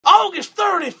August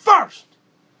 31st,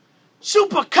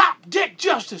 Super Cop Dick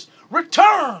Justice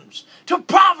returns to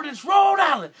Providence, Rhode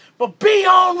Island for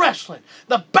Beyond Wrestling,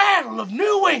 the Battle of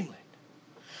New England.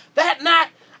 That night,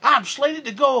 I'm slated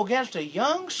to go against a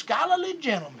young, scholarly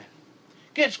gentleman.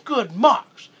 Gets good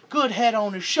marks, good head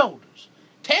on his shoulders,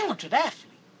 talented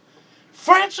athlete,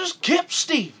 Francis Kip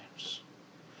Stevens.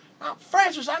 Now,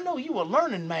 Francis, I know you a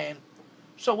learning man,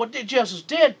 so what Dick Justice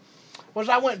did was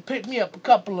I went and picked me up a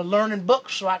couple of learning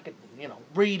books so I could,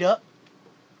 read up,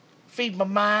 feed my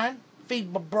mind,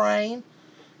 feed my brain,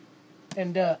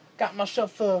 and got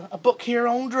myself a book here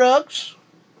on drugs.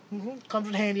 Comes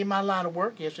in handy in my line of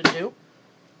work, yes it do.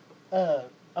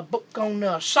 A book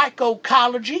on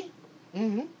psychology.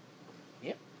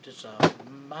 Yep, just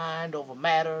mind over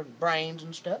matter and brains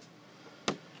and stuff.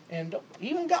 And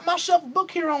even got myself a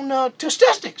book here on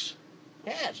statistics.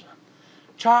 Yes,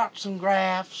 charts and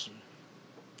graphs and,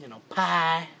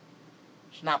 pie.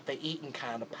 It's not the eating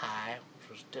kind of pie, which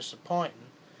was disappointing,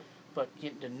 but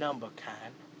the number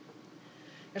kind.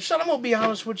 And so I'm going to be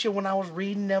honest with you, when I was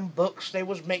reading them books, they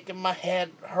was making my head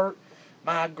hurt,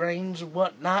 migraines and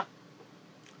whatnot.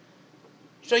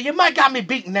 So you might got me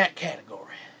beating that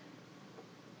category.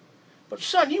 But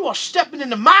son, you are stepping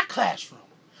into my classroom,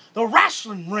 the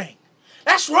wrestling ring.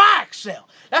 That's where I excel.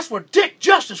 That's where Dick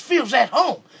Justice feels at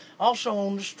home. Also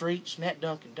on the streets and at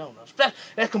Dunkin' Donuts.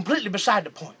 That's completely beside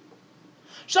the point.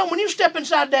 So when you step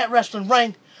inside that wrestling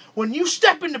ring, when you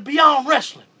step into Beyond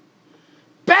Wrestling,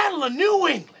 Battle of New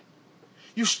England,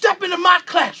 you step into my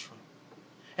classroom,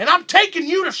 and I'm taking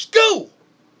you to school.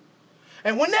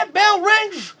 And when that bell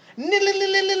rings,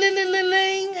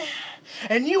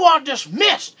 and you are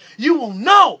dismissed, you will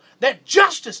know that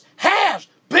justice has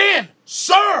been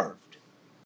served.